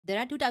There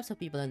are two types of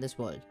people in this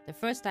world. The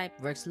first type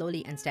works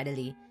slowly and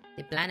steadily.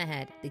 They plan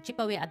ahead, they chip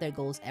away at their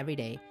goals every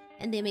day,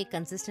 and they make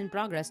consistent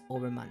progress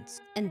over months.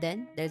 And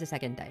then there's the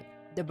second type,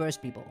 the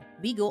burst people.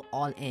 We go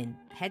all in,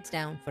 heads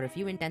down for a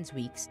few intense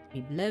weeks.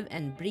 We live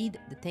and breathe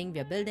the thing we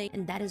are building,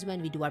 and that is when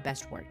we do our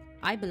best work.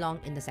 I belong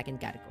in the second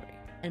category,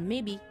 and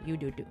maybe you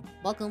do too.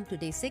 Welcome to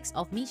day 6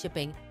 of me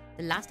shipping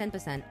the last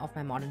 10% of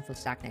my Modern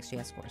Fullstack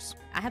Next.js course.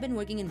 I have been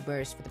working in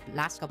bursts for the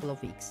last couple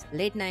of weeks.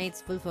 Late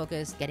nights, full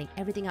focus, getting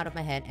everything out of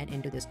my head and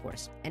into this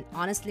course. And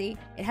honestly,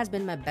 it has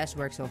been my best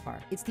work so far.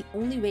 It's the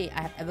only way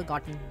I have ever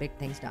gotten big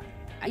things done.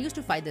 I used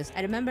to fight this.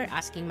 I remember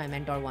asking my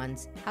mentor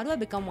once, how do I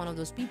become one of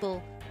those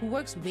people who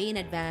works way in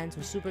advance,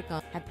 who's super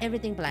calm, have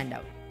everything planned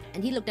out?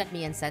 And he looked at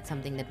me and said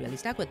something that really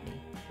stuck with me.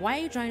 Why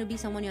are you trying to be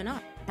someone you're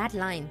not? That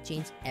line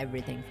changed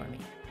everything for me.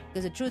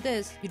 Because the truth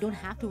is, you don't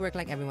have to work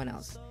like everyone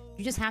else.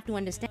 You just have to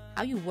understand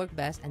how you work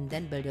best and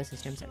then build your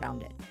systems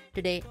around it.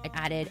 Today, I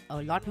added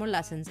a lot more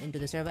lessons into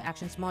the Server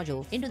Actions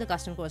module into the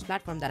custom course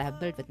platform that I have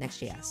built with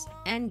Nextjs,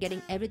 and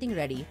getting everything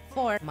ready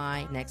for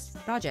my next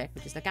project,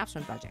 which is the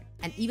capstone project.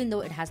 And even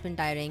though it has been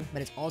tiring,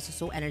 but it's also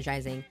so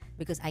energizing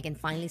because I can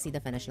finally see the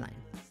finish line.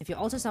 If you're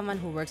also someone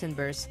who works in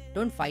bursts,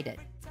 don't fight it.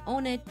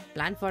 Own it,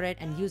 plan for it,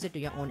 and use it to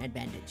your own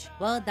advantage.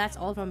 Well, that's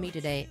all from me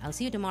today. I'll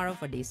see you tomorrow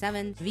for day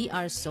 7. We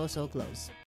are so close.